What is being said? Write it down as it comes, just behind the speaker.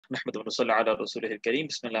نحمد ونصلي على رسوله الكريم.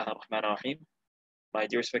 بسم الله الرحمن الرحيم. My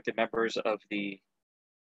dear respected members of the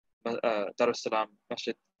Dar es Salaam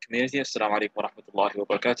Masjid community, Assalamu alaikum wa rahmatullahi wa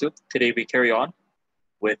barakatuh. Today we carry on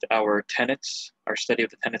with our tenets, our study of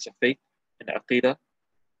the tenets of faith in Aqidah.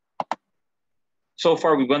 So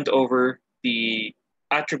far we went over the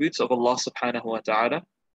attributes of Allah subhanahu wa ta'ala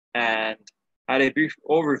and had a brief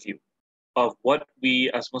overview of what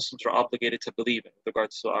we as Muslims are obligated to believe in with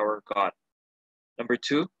regards to our God. Number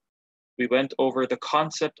two, we went over the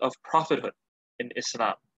concept of prophethood in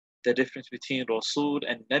Islam, the difference between Rasul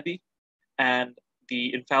and Nabi, and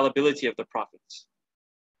the infallibility of the prophets.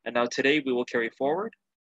 And now today we will carry forward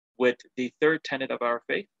with the third tenet of our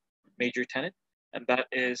faith, major tenet, and that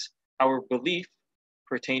is our belief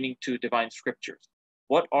pertaining to divine scriptures.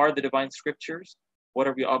 What are the divine scriptures? What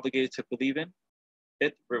are we obligated to believe in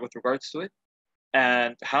it with regards to it?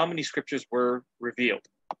 And how many scriptures were revealed?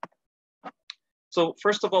 So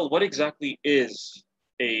first of all, what exactly is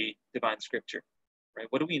a divine scripture? Right?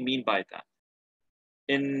 What do we mean by that?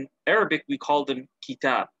 In Arabic, we call them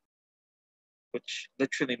kitab, which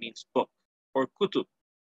literally means book, or kutub,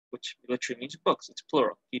 which literally means books. It's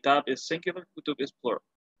plural. Kitab is singular, kutub is plural.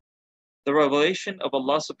 The revelation of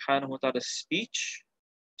Allah subhanahu wa ta'ala's speech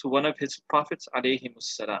to one of his prophets,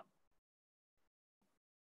 alayhimus salam.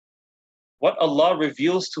 What Allah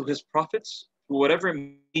reveals to his prophets through whatever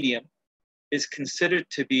medium is considered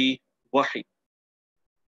to be wahi.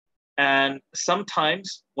 And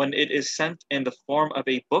sometimes when it is sent in the form of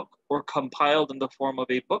a book or compiled in the form of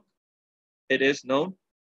a book, it is known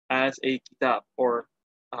as a kitab or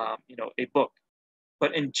a book.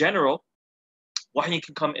 But in general, wahi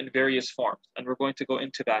can come in various forms, and we're going to go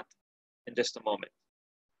into that in just a moment.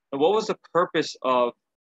 And what was the purpose of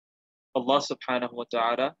Allah subhanahu wa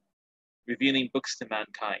ta'ala revealing books to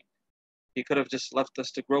mankind? He could have just left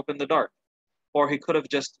us to grope in the dark, or he could have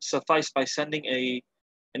just sufficed by sending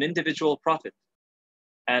an individual prophet,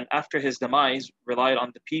 and after his demise relied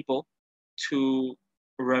on the people to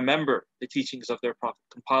remember the teachings of their prophet,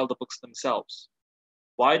 compile the books themselves.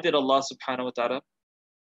 Why did Allah subhanahu wa ta'ala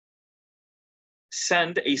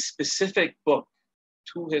send a specific book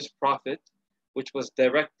to his prophet, which was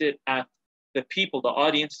directed at the people, the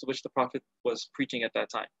audience to which the prophet was preaching at that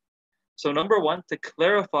time? So number one, to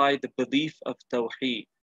clarify the belief of Tawheed.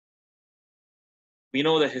 We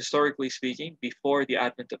know that historically speaking, before the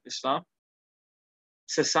advent of Islam,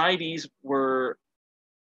 societies were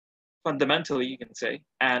fundamentally, you can say,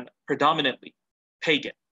 and predominantly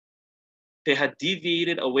pagan. They had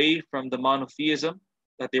deviated away from the monotheism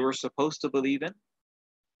that they were supposed to believe in.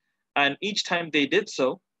 And each time they did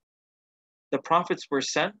so, the prophets were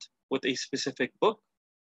sent with a specific book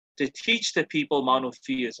to teach the people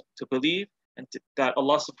monotheism, to believe that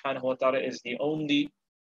Allah subhanahu wa ta'ala is the only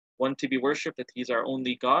one to be worshipped, that he's our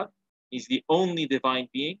only God, he's the only divine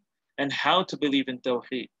being, and how to believe in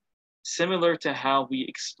Tawheed. Similar to how we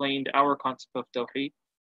explained our concept of Tawheed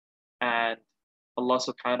and Allah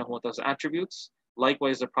subhanahu wa ta'ala's attributes,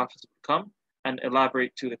 likewise the prophets would come and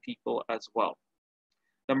elaborate to the people as well.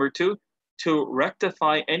 Number two, to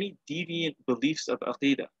rectify any deviant beliefs of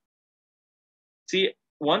Aqidah. See,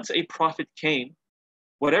 once a prophet came,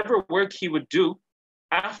 whatever work he would do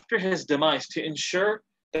after his demise to ensure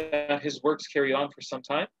that his works carry on for some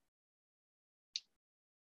time,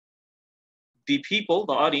 the people,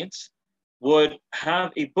 the audience, would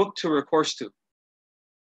have a book to recourse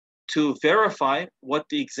to verify what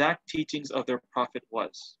the exact teachings of their prophet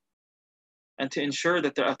was, and to ensure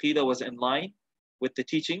that their aqidah was in line with the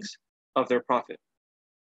teachings of their prophet,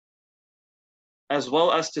 as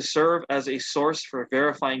well as to serve as a source for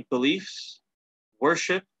verifying beliefs,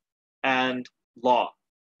 worship, and law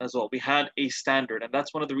as well. We had a standard, and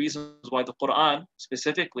that's one of the reasons why the Quran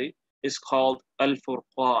specifically is called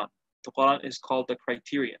Al-Furqan. The Quran is called the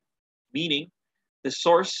criterion, meaning the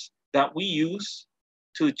source that we use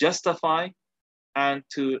to justify and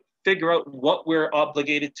to figure out what we're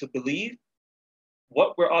obligated to believe,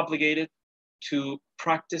 what we're obligated to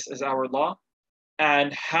practice as our law,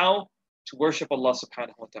 and how to worship Allah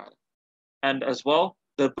subhanahu wa ta'ala. And as well,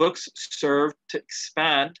 the books serve to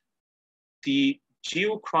expand the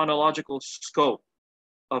geochronological scope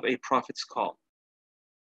of a prophet's call.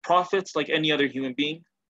 Prophets, like any other human being,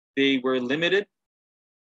 they were limited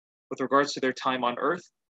with regards to their time on earth.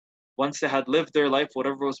 Once they had lived their life,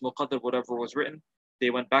 whatever was muqaddar, whatever was written,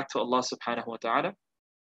 they went back to Allah subhanahu wa ta'ala.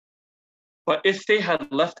 But if they had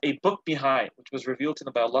left a book behind, which was revealed to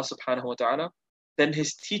them by Allah subhanahu wa ta'ala, then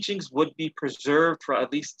his teachings would be preserved for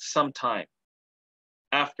at least some time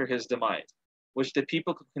after his demise, which the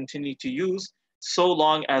people could continue to use so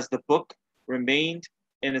long as the book remained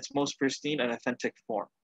in its most pristine and authentic form.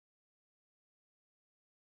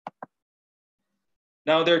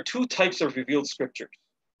 Now, there are two types of revealed scriptures,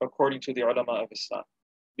 according to the ulama of Islam.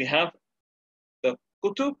 We have the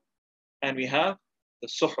kutub and we have the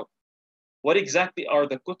suhuf. What exactly are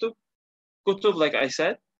the kutub? Kutub, like I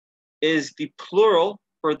said, is the plural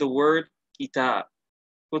for the word kitab.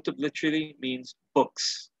 Kutub literally means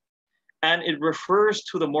books. And it refers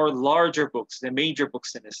to the more larger books, the major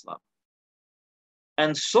books in Islam.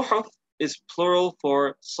 And suhuf is plural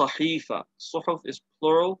for sahifa. Suhuf is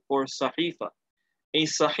plural for sahifa. A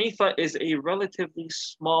sahifa is a relatively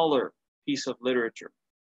smaller piece of literature,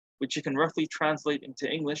 which you can roughly translate into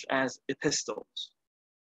English as epistles.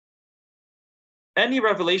 Any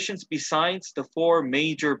revelations besides the four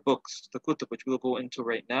major books, the kutub, which we'll go into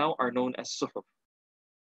right now, are known as suhuf.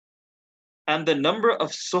 And the number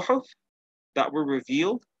of suhuf that were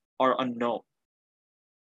revealed are unknown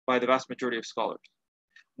by the vast majority of scholars.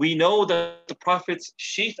 We know that the prophets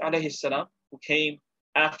Shith alayhi salam, who came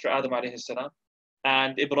after Adam alayhi salam,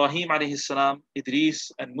 and Ibrahim alayhi salam,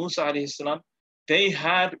 Idris, and Musa alayhi salam, they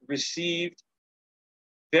had received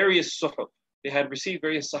various suhuf. They had received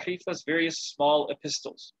various sahifas, various small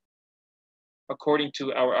epistles, according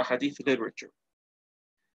to our ahadith literature.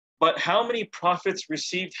 But how many prophets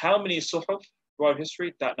received how many suhuf throughout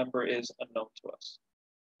history, that number is unknown to us.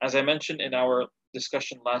 As I mentioned in our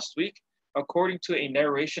discussion last week, according to a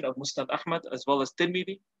narration of Musnad Ahmad as well as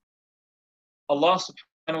Tirmidhi, Allah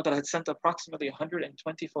subhanahu wa ta'ala had sent approximately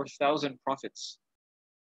 124,000 prophets.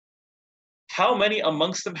 How many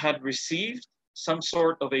amongst them had received some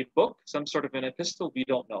sort of a book, some sort of an epistle? We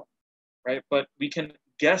don't know, right? But we can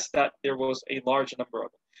guess that there was a large number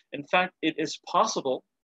of them. In fact, it is possible,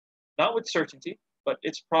 not with certainty, but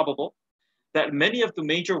it's probable that many of the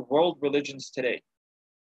major world religions today,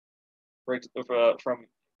 from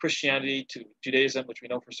Christianity to Judaism, which we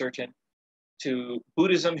know for certain, to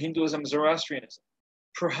Buddhism, Hinduism, Zoroastrianism,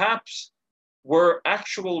 perhaps were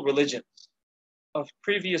actual religions of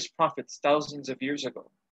previous prophets thousands of years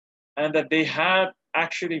ago, and that they had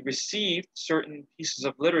actually received certain pieces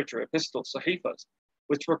of literature, epistles, sahifas,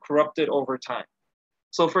 which were corrupted over time.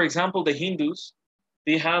 So for example, the Hindus,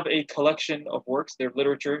 they have a collection of works, their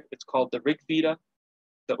literature, it's called the Rig Veda,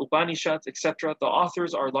 the Upanishads, etc. The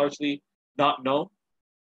authors are largely not known,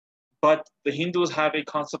 but the Hindus have a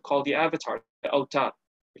concept called the avatar, the Avtar,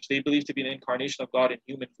 which they believe to be an incarnation of God in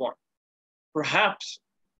human form. Perhaps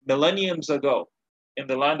millenniums ago, in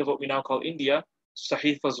the land of what we now call India,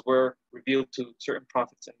 sahifas were revealed to certain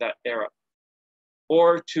prophets in that era.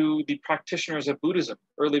 Or to the practitioners of Buddhism,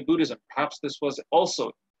 early Buddhism, perhaps this was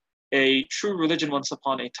also a true religion once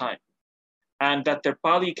upon a time. And that their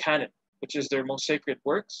Pali canon, which is their most sacred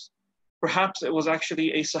works, perhaps it was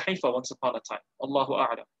actually a sahifa once upon a time. Allahu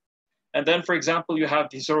A'lam. And then, for example, you have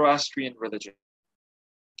the Zoroastrian religion.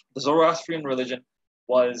 The Zoroastrian religion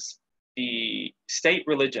was the state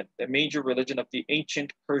religion, the major religion of the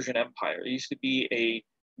ancient Persian Empire. It used to be a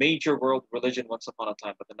major world religion once upon a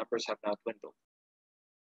time, but the numbers have now dwindled.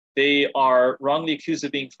 They are wrongly accused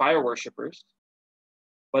of being fire worshippers,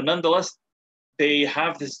 but nonetheless, they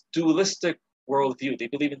have this dualistic worldview. They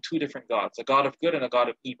believe in two different gods, a god of good and a god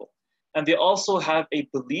of evil. And they also have a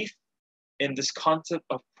belief in this concept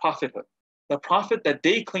of prophethood. The prophet that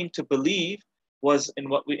they claim to believe was in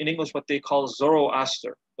English what they call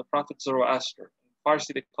Zoroaster, the prophet Zoroaster. In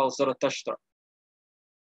Farsi they call Zarathustra.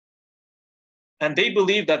 And they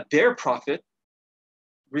believe that their prophet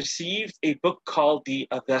received a book called the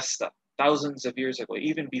Avesta thousands of years ago,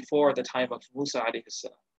 even before the time of Musa alayhi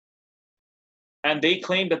salam. And they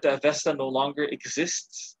claim that the Avesta no longer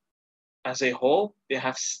exists as a whole. They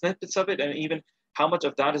have snippets of it, and even how much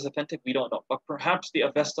of that is authentic, we don't know. But perhaps the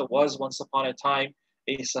Avesta was once upon a time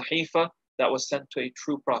a sahifa that was sent to a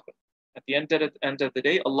true prophet. At the end of the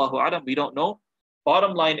day, Allahu A'lam, we don't know.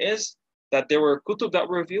 Bottom line is that there were kutub that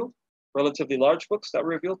were revealed, relatively large books that were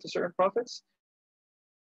revealed to certain prophets.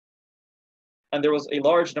 And there was a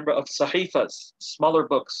large number of sahifas, smaller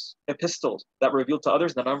books, epistles that were revealed to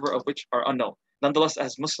others, the number of which are unknown. Nonetheless,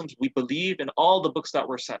 as Muslims, we believe in all the books that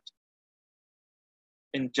were sent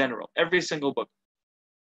in general, every single book,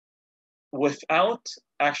 without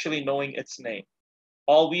actually knowing its name.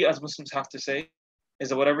 All we as Muslims have to say is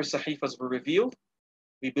that whatever sahifas were revealed,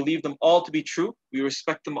 we believe them all to be true, we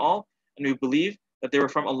respect them all, and we believe that they were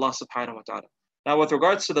from Allah subhanahu wa ta'ala. Now, with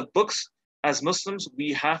regards to the books, as Muslims,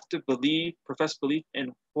 we have to profess belief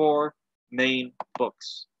in four main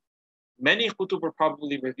books. Many kutub were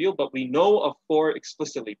probably revealed, but we know of four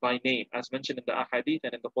explicitly by name, as mentioned in the ahadith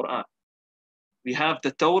and in the Quran. We have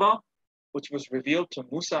the Torah, which was revealed to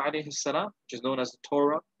Musa alayhi salam, which is known as the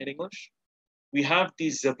Torah in English. We have the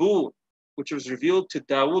Zabur, which was revealed to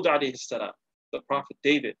Dawood alayhi salam, the Prophet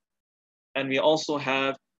David. And we also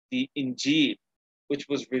have the Injil, which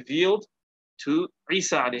was revealed to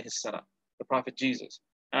Isa alayhi salam, the Prophet Jesus.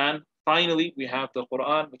 And finally, we have the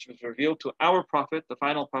Quran, which was revealed to our Prophet, the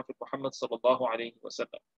final Prophet Muhammad sallallahu alayhi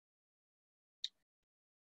wasallam.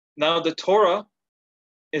 Now, the Torah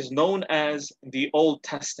is known as the Old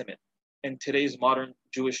Testament in today's modern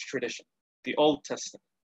Jewish tradition, the Old Testament.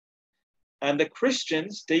 And the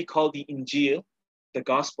Christians, they call the Injil, the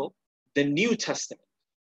Gospel, the New Testament.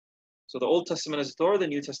 So the Old Testament is the Torah, the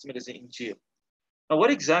New Testament is the Injil. Now,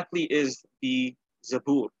 what exactly is the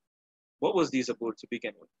Zabur? What was the Zabur to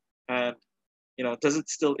begin with? And, does it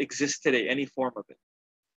still exist today, any form of it?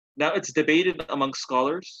 Now, it's debated among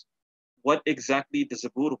scholars what exactly the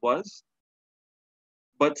Zabur was.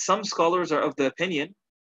 But some scholars are of the opinion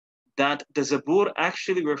that the Zabur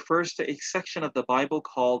actually refers to a section of the Bible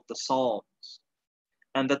called the Psalms.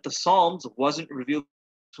 And that the Psalms wasn't revealed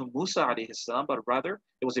to Musa alayhi salam, but rather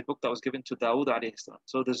it was a book that was given to Dawood alayhi salam.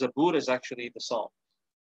 So the Zabur is actually the Psalm.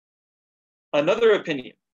 Another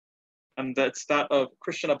opinion, and that's that of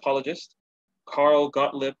Christian apologist Karl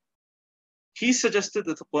Gottlieb, he suggested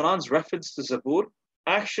that the Quran's reference to Zabur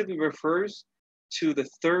actually refers to the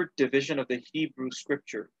third division of the Hebrew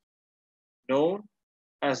scripture, known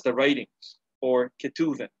as the writings, or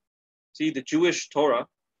Ketuvim. See, the Jewish Torah,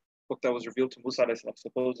 book that was revealed to Musa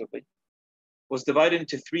supposedly, was divided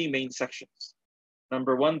into three main sections.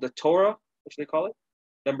 Number one, the Torah, which they call it.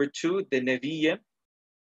 Number two, the Nevi'im.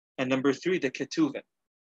 And number three, the Ketuvim.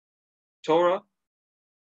 Torah,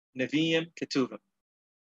 Nevi'im, Ketuvim.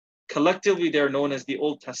 Collectively, they're known as the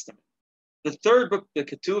Old Testament. The third book, the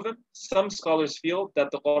Ketuvim, some scholars feel that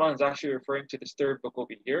the Quran is actually referring to this third book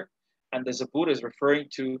over here, and the Zabur is referring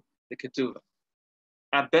to the Ketuvim.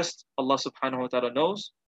 At best, Allah subhanahu wa ta'ala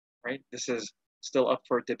knows, right? This is still up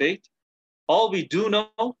for debate. All we do know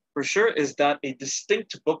for sure is that a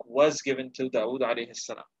distinct book was given to Dawood alayhi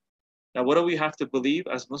salam. Now, what do we have to believe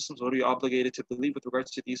as Muslims? What are we obligated to believe with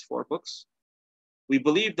regards to these four books? We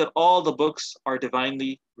believe that all the books are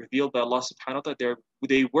divinely revealed by Allah subhanahu wa ta'ala.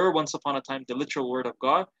 They were once upon a time the literal word of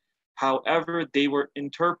God. However, they were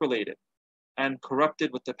interpolated and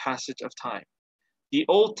corrupted with the passage of time. The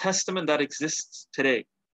Old Testament that exists today,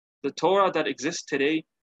 the Torah that exists today,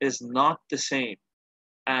 is not the same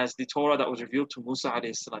as the Torah that was revealed to Musa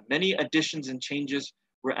alayhi salam. Many additions and changes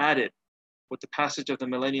were added with the passage of the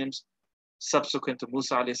millenniums subsequent to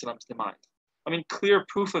Musa alayhi salam's demise. Clear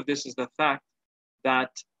proof of this is the fact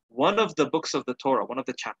that one of the books of the Torah, one of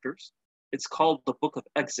the chapters, it's called the Book of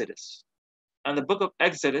Exodus. And the Book of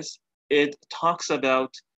Exodus, it talks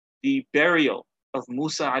about the burial of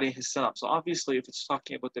Musa alayhi salam. So obviously, if it's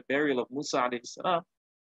talking about the burial of Musa alayhi salam,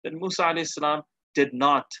 then Musa alayhi salam did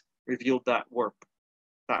not reveal that work,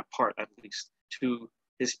 that part at least, to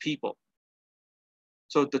his people.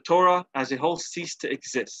 So the Torah as a whole ceased to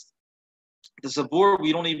exist. The Zabur,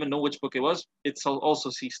 we don't even know which book it was. It's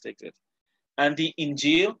also ceased to exist. And the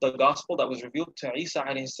Injil, the gospel that was revealed to Isa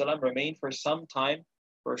alayhi salam, remained for some time,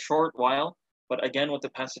 for a short while. But again, with the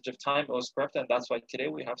passage of time, it was corrupted. And that's why today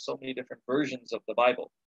we have so many different versions of the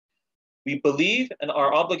Bible. We believe and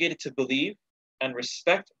are obligated to believe and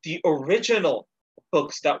respect the original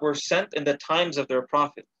books that were sent in the times of their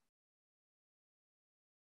prophets.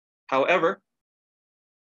 However,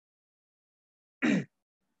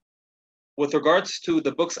 with regards to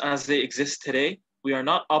the books as they exist today, we are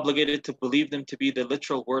not obligated to believe them to be the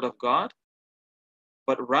literal word of God,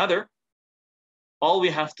 but rather, all we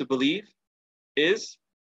have to believe is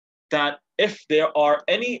that if there are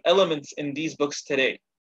any elements in these books today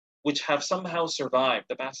which have somehow survived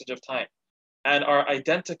the passage of time and are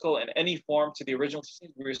identical in any form to the original,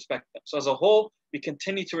 we respect them. So as a whole, we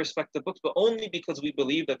continue to respect the books, but only because we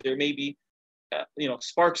believe that there may be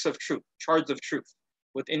sparks of truth, shards of truth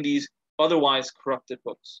within these otherwise corrupted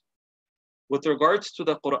books. With regards to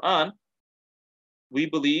the Quran, we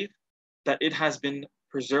believe that it has been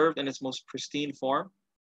preserved in its most pristine form,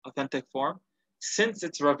 authentic form, since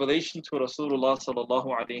its revelation to Rasulullah sallallahu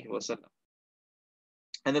alaihi wasallam,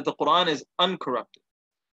 and that the Quran is uncorrupted.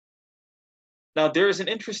 Now, there is an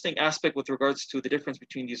interesting aspect with regards to the difference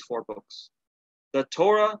between these four books. The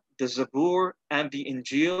Torah, the Zabur, and the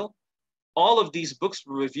Injil, all of these books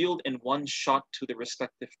were revealed in one shot to the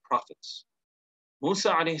respective prophets.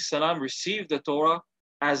 Musa alayhi salam received the Torah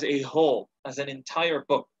as a whole, as an entire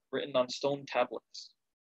book written on stone tablets.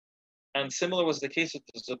 And similar was the case with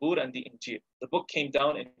the Zabur and the Injil. The book came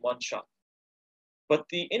down in one shot. But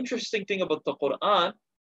the interesting thing about the Quran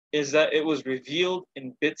is that it was revealed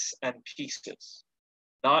in bits and pieces,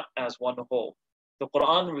 not as one whole. The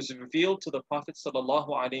Quran was revealed to the Prophet sallallahu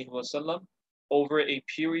alaihi wasallam over a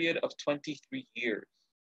period of 23 years.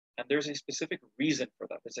 And there's a specific reason for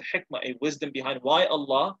that. There's a hikmah, a wisdom behind why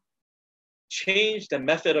Allah changed the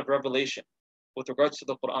method of revelation with regards to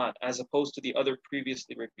the Quran as opposed to the other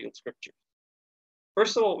previously revealed scriptures.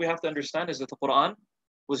 First of all, what we have to understand is that the Quran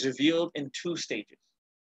was revealed in two stages.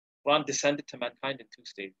 The Quran descended to mankind in two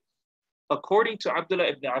stages. According to Abdullah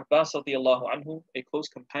ibn Abbas radiallahu anhu, a close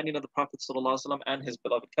companion of the Prophet sallallahu alaihi wasallam and his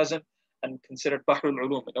beloved cousin, and considered Bahrul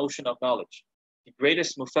Ulum, an ocean of knowledge, the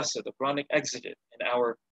greatest mufassir, the Quranic exegete in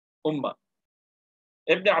our ummah.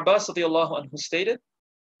 Ibn Abbas radiallahu anhu stated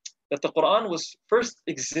that the Quran was first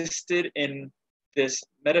existed in this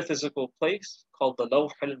metaphysical place called the Lawh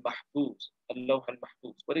al-Mahfuz. Al-Lawh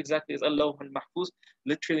al-Mahfuz. What exactly is Al-Lawh al-Mahfuz?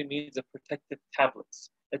 Literally means the protected tablets.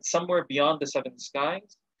 It's somewhere beyond the seven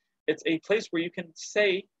skies. It's a place where you can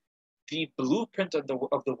say the blueprint of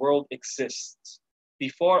the world exists.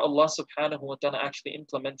 Before Allah subhanahu wa ta'ala actually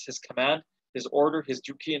implements his command, his order, his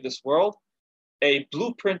decree in this world, a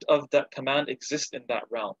blueprint of that command exists in that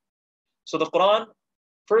realm. So the Quran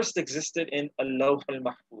first existed in Al-Lawh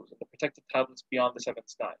al-Mahfuz, the protected tablets beyond the seven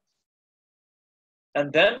skies.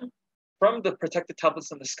 And then from the protected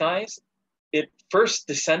tablets in the skies, it first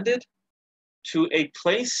descended to a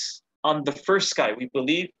place on the first sky. We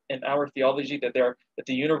believe in our theology that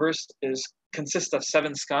the universe consists of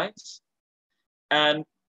seven skies. And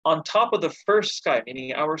on top of the first sky,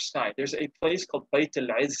 meaning our sky, there's a place called Bayt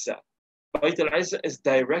al-Izzah. Bayt al-Izzah is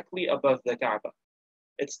directly above the Kaaba.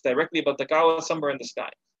 It's directly above the Kaaba, somewhere in the sky.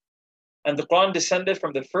 And the Quran descended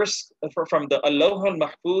from the Al-Lawh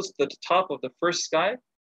al-Mahfuz to the top of the first sky,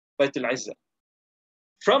 Bayt al-Izzah.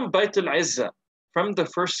 From Bayt al-Izzah, from the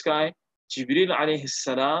first sky, Jibreel alayhi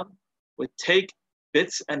salam would take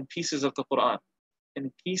bits and pieces of the Quran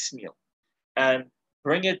in piecemeal and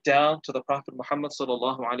bring it down to the Prophet Muhammad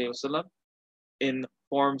sallallahu alayhi wasallam in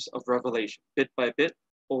forms of revelation, bit by bit,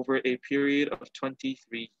 over a period of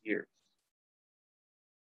 23 years.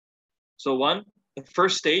 So the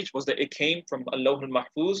first stage was that it came from Al-Lawh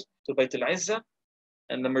al-Mahfuz to Bayt al-Izzah,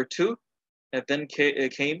 and number two, it then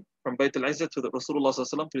came from Bayt al-Izzah to the Rasulullah sallallahu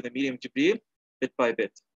alayhi wasallam through the medium of Jibreel, bit by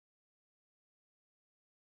bit.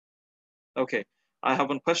 Okay, I have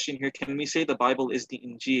one question here. Can we say the Bible is the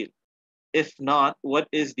Injil? If not, what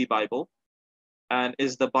is the Bible? And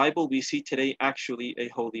is the Bible we see today actually a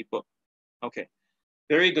holy book? Okay,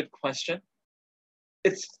 very good question.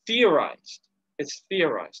 It's theorized,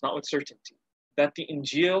 not with certainty, that the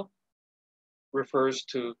Injil refers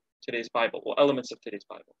to today's Bible, or elements of today's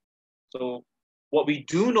Bible. So what we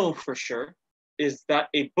do know for sure is that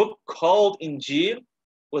a book called Injil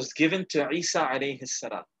was given to Isa alayhi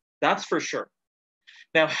salam. That's for sure.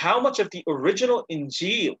 Now, how much of the original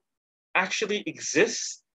Injil actually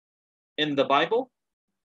exists in the Bible?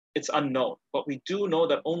 It's unknown. But we do know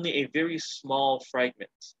that only a very small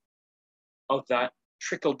fragment of that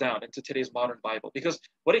trickled down into today's modern Bible. Because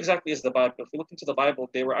what exactly is the Bible? If we look into the Bible,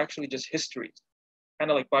 they were actually just histories,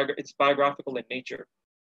 kind of like it's biographical in nature,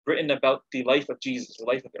 written about the life of Jesus, the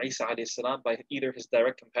life of Isa alayhi salam, by either his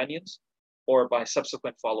direct companions or by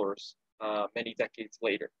subsequent followers many decades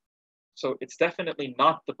later. So it's definitely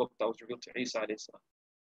not the book that was revealed to Isa alayhi salam.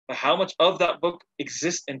 But how much of that book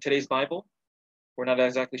exists in today's Bible, we're not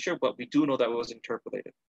exactly sure, but we do know that it was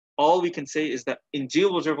interpolated. All we can say is that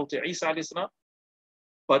Injil was revealed to Isa alayhi salam,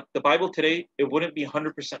 but the Bible today, it wouldn't be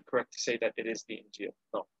 100% correct to say that it is the Injil.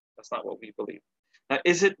 No, that's not what we believe. Now,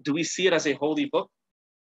 do we see it as a holy book?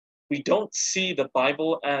 We don't see the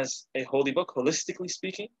Bible as a holy book, holistically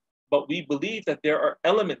speaking, but we believe that there are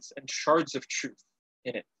elements and shards of truth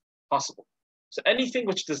in it, possible. So anything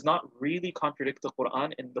which does not really contradict the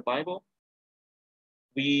Quran in the Bible,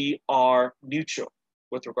 we are neutral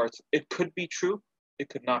with regards to it. It could be true, it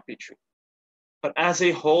could not be true. But as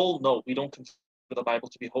a whole, no, we don't consider the Bible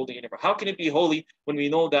to be holy anymore. How can it be holy when we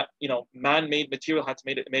know that man-made material has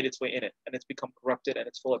made its way in it, and it's become corrupted and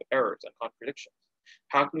it's full of errors and contradictions?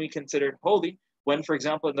 How can we consider it holy when, for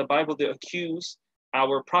example, in the Bible they accuse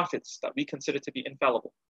our prophets that we consider to be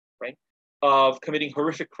infallible, right, of committing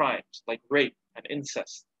horrific crimes like rape and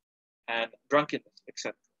incest and drunkenness,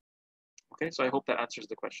 etc. Okay, so I hope that answers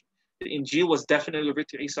the question. The Injil was definitely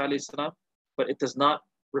written to Isa alayhi salam, but it does not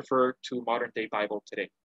refer to modern day Bible today.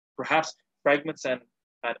 Perhaps fragments and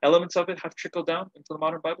elements of it have trickled down into the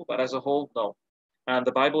modern Bible, but as a whole, no. And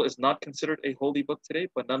the Bible is not considered a holy book today,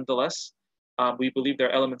 but nonetheless, we believe there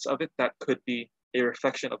are elements of it that could be a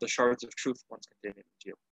reflection of the shards of truth once contained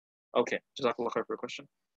in Injil. Okay, Jazakallah khair for a question.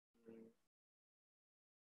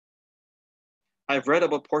 I've read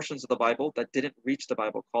about portions of the Bible that didn't reach the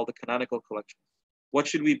Bible, called the canonical collections. What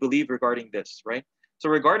should we believe regarding this, right? So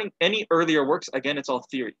regarding any earlier works, again, it's all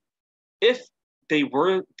theory. If they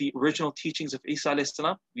were the original teachings of Isa alayhi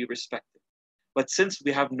salam, we respect it. But since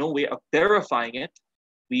we have no way of verifying it,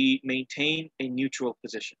 we maintain a neutral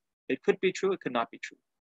position. It could be true, it could not be true.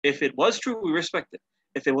 If it was true, we respect it.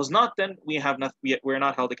 If it was not, then we're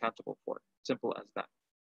not held accountable for it. Simple as that.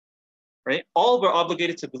 Right? All we're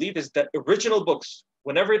obligated to believe is that original books,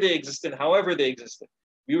 whenever they existed, however they existed,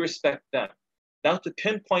 we respect them. Now to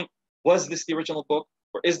pinpoint, was this the original book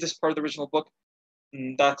or is this part of the original book?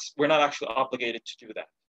 We're not actually obligated to do that.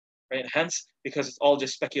 Right? Hence, because it's all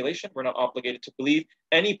just speculation, we're not obligated to believe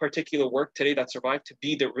any particular work today that survived to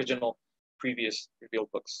be the original previous revealed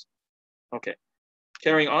books. Okay,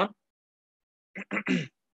 carrying on.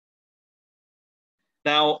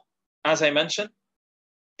 Now, as I mentioned,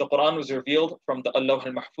 the Quran was revealed from the Al-Lawh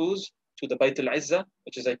al-Mahfuz to the Bayt al-Izzah,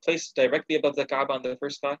 which is a place directly above the Kaaba on the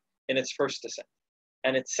first sky, in its first descent.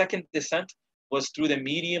 And its second descent was through the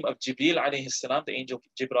medium of Jibreel alayhi salam, the angel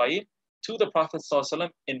Jibreel, to the Prophet ﷺ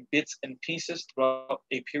in bits and pieces throughout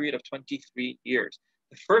a period of 23 years.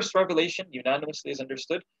 The first revelation unanimously is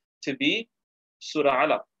understood to be Surah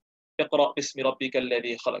Alaq. Iqra bismi rabbika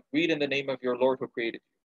alladhi khalaq. Read in the name of your Lord who created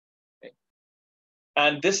you. Okay.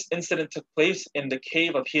 And this incident took place in the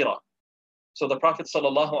cave of Hira. So the Prophet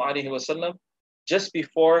ﷺ, just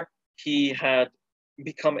before he had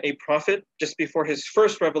become a prophet, just before his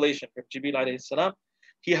first revelation from Jibreel alayhi salam,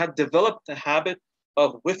 he had developed the habit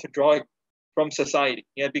of withdrawing from society.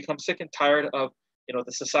 He had become sick and tired of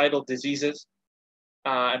the societal diseases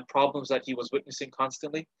and problems that he was witnessing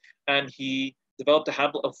constantly. And he developed a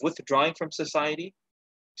habit of withdrawing from society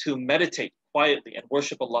to meditate quietly and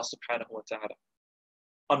worship Allah subhanahu wa ta'ala.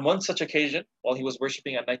 On one such occasion, while he was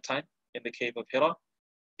worshipping at nighttime in the cave of Hira,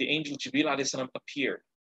 the angel Jibreel alayhi salam appeared.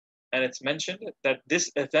 And it's mentioned that this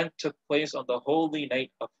event took place on the holy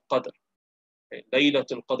night of Qadr, right?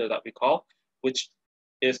 Laylatul Qadr that we call, which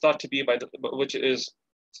is thought to be which is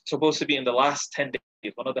supposed to be in the last 10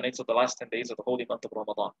 days, one of the nights of the last 10 days of the holy month of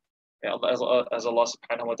Ramadan. Right? As Allah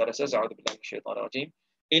subhanahu wa ta'ala says, A'udhu billahi minash shaitanir rajeem,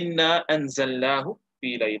 Inna anzalnahu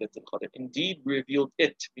fi laylatul Qadr. Indeed, we revealed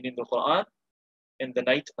it, meaning the Quran, in the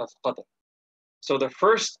night of Qadr. So the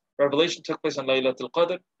first revelation took place on Laylatul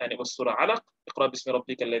Qadr, and it was Surah Alaq, Iqra bismi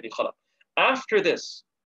rabbika alladhi khalaq. After this,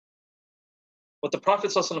 what the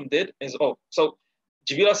Prophet ﷺ did is, so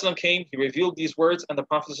Jibreel ﷺ came, he revealed these words, and the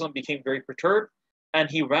Prophet ﷺ became very perturbed, and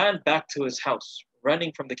he ran back to his house,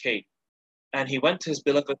 running from the cave. And he went to his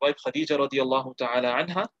beloved wife, Khadija radiallahu ta'ala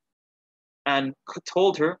anha, and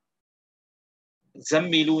told her,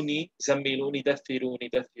 Zammiluni, zammiluni, dathiruni,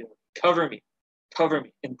 dathiruni. Cover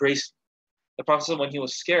me, embrace me. The Prophet, when he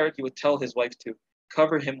was scared, he would tell his wife to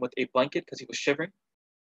cover him with a blanket because he was shivering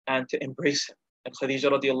and to embrace him. And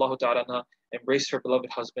Khadija radiallahu ta'ala anha embraced her beloved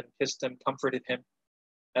husband, kissed him, comforted him.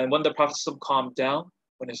 And when the Prophet calmed down,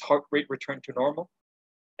 when his heart rate returned to normal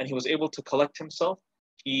and he was able to collect himself,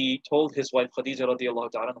 he told his wife Khadija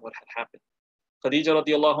radiallahu ta'ala what had happened. Khadija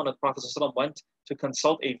radiallahu anha, the Prophet went to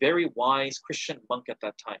consult a very wise Christian monk at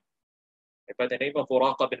that time, by the name of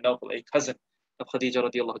Waraqa bin Nawfal, a cousin of Khadija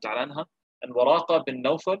radiallahu ta'ala anha. And Waraqa bin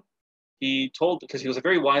Nawfal, he told, because he was a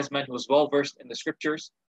very wise man who was well versed in the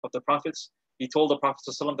scriptures of the prophets, he told the Prophet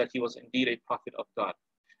that he was indeed a prophet of God.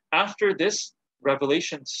 After this,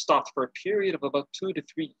 revelation stopped for a period of about 2 to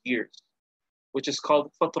 3 years, which is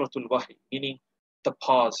called Fatratul Wahy, meaning the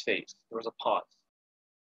pause phase. There was a pause,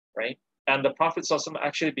 right? And the Prophet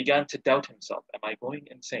actually began to doubt himself. Am I going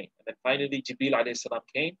insane? And then finally, Jibreel alayhi salam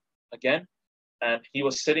came again, and he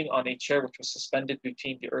was sitting on a chair which was suspended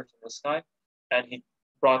between the earth and the sky, and he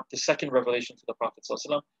brought the second revelation to the Prophet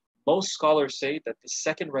ﷺ. Most scholars say that the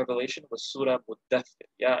second revelation was Surah Muddathir,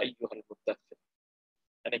 Ya ayyuhal Muddathir.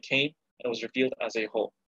 And it came and it was revealed as a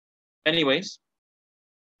whole. Anyways,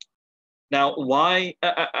 now why,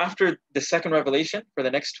 after the second revelation, for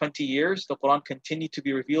the next 20 years, the Quran continued to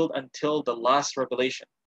be revealed until the last revelation.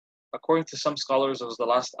 According to some scholars, it was the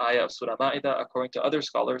last ayah of Surah Ma'idah. According to other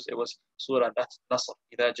scholars, it was Surah Nasr,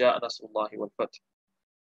 إِذَا جَاءَ نَصْرُ اللَّهِ وَالْفَتْحُ.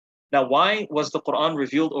 Now, why was the Quran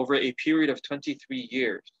revealed over a period of 23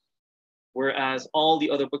 years, whereas all the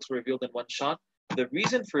other books were revealed in one shot? The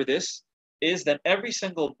reason for this is that every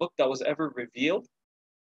single book that was ever revealed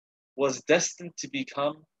was destined to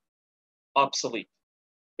become obsolete.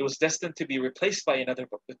 It was destined to be replaced by another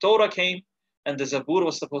book. The Torah came, and the Zabur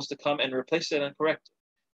was supposed to come and replace it and correct it.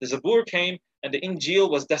 The Zabur came, and the Injil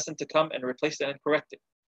was destined to come and replace it and correct it.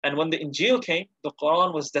 And when the Injil came, the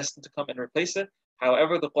Quran was destined to come and replace it.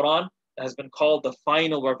 However, the Quran has been called the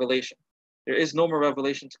final revelation. There is no more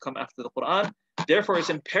revelation to come after the Quran. Therefore, it's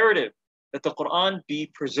imperative that the Quran be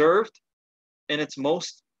preserved in its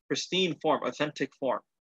most pristine form, authentic form.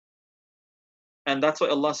 And that's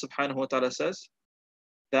what Allah subhanahu wa ta'ala says,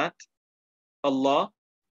 that Allah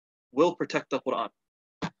will protect the Quran.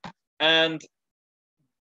 And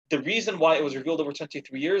the reason why it was revealed over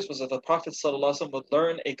 23 years was that the Prophet ﷺ would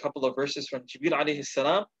learn a couple of verses from Jibreel alayhi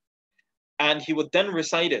salam, and he would then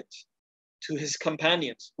recite it to his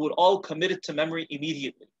companions, who would all commit it to memory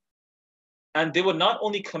immediately. And they would not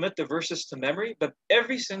only commit the verses to memory, but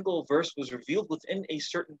every single verse was revealed within a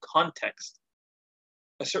certain context,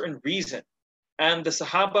 a certain reason. And the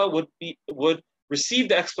Sahaba would receive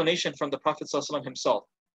the explanation from the Prophet ﷺ himself,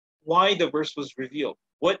 why the verse was revealed,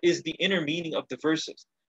 what is the inner meaning of the verses,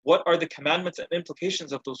 what are the commandments and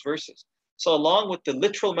implications of those verses. So along with the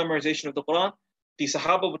literal memorization of the Quran, the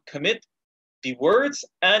Sahaba would commit the words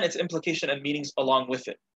and its implication and meanings along with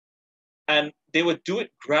it. And they would do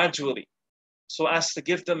it gradually, so as to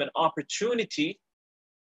give them an opportunity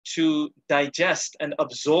to digest and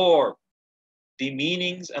absorb the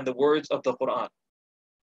meanings and the words of the Quran.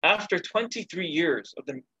 After 23 years of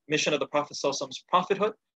the mission of the Prophet ﷺ's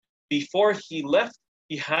prophethood, before he left,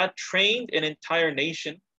 he had trained an entire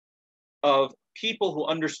nation of people who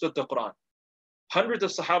understood the Quran. Hundreds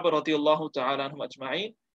of Sahaba radiallahu ta'ala anhum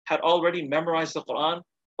ajma'in had already memorized the Quran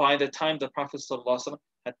by the time the Prophet ﷺ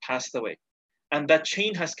had passed away. And that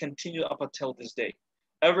chain has continued up until this day.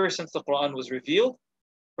 Ever since the Quran was revealed,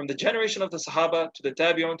 from the generation of the Sahaba to the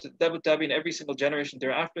Tabi'un to the Tabi'ut Tabi'in, every single generation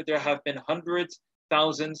thereafter, there have been hundreds,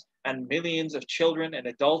 thousands, and millions of children and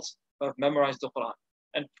adults who have memorized the Quran.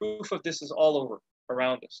 And proof of this is all over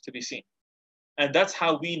around us to be seen. And that's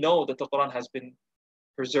how we know that the Quran has been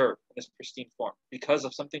preserved in its pristine form, because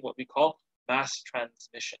of something what we call mass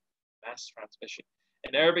transmission. Mass transmission.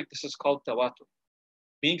 In Arabic, this is called tawatur.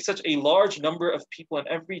 Being such a large number of people in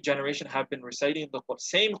every generation have been reciting the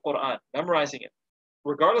same Quran, memorizing it,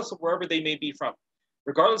 regardless of wherever they may be from,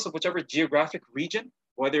 regardless of whichever geographic region,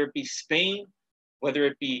 whether it be Spain, whether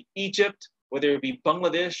it be Egypt, whether it be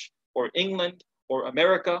Bangladesh or England or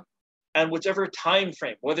America, and whichever time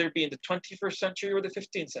frame, whether it be in the 21st century or the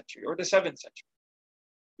 15th century or the 7th century.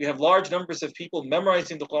 We have large numbers of people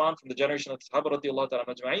memorizing the Quran from the generation of the Sahaba radiallahu ta'ala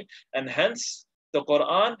majma'in, and hence the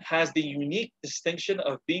Quran has the unique distinction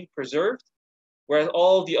of being preserved, whereas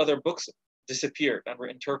all the other books disappeared and were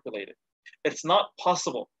interpolated. It's not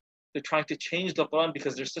possible to try to change the Quran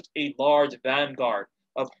because there's such a large vanguard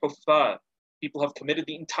of huffaz. People have committed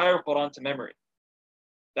the entire Quran to memory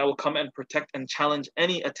that will come and protect and challenge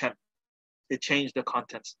any attempt to change the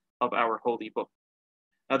contents of our holy book.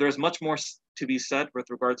 Now, there is much more to be said with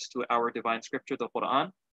regards to our divine scripture, the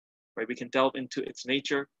Quran, right? We can delve into its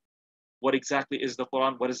nature. What exactly is the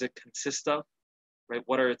Quran? What does it consist of? Right?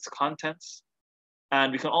 What are its contents?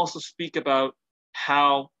 And we can also speak about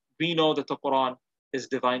how we know that the Quran is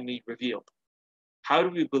divinely revealed. How do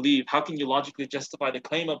we believe? How can you logically justify the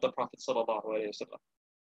claim of the Prophet ﷺ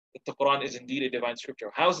that the Quran is indeed a divine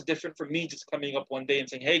scripture? How is it different from me just coming up one day and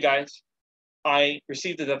saying, "Hey guys, I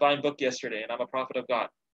received a divine book yesterday and I'm a prophet of God"?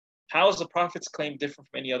 How is the Prophet's claim different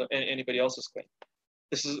from anybody else's claim?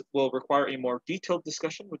 This will require a more detailed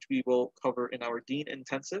discussion, which we will cover in our Deen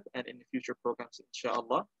Intensive and in future programs,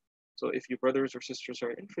 inshallah. So if you brothers or sisters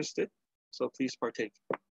are interested, so please partake,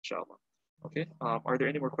 inshallah. Okay, are there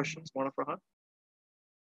any more questions, Mona Farhan?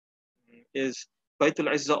 Is Bayt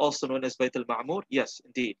al-Izza also known as Bayt al-Ma'mur? Yes,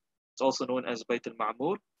 indeed. It's also known as Bayt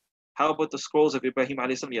al-Ma'mur. How about the scrolls of Ibrahim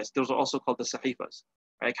alayhi salam? Yes, those are also called the Sahifas.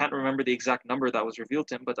 I can't remember the exact number that was revealed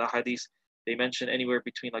to him, but the hadith, they mention anywhere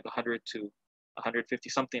between like 100 to 150,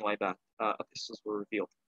 something like that. Epistles were revealed.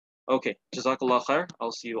 Okay, Jazakallah khair.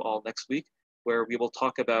 I'll see you all next week, where we will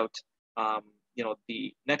talk about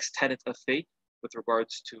the next tenet of faith with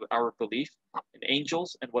regards to our belief in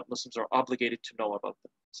angels and what Muslims are obligated to know about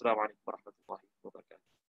them. Assalamu alaikum wa rahmatullahi wa barakatuh.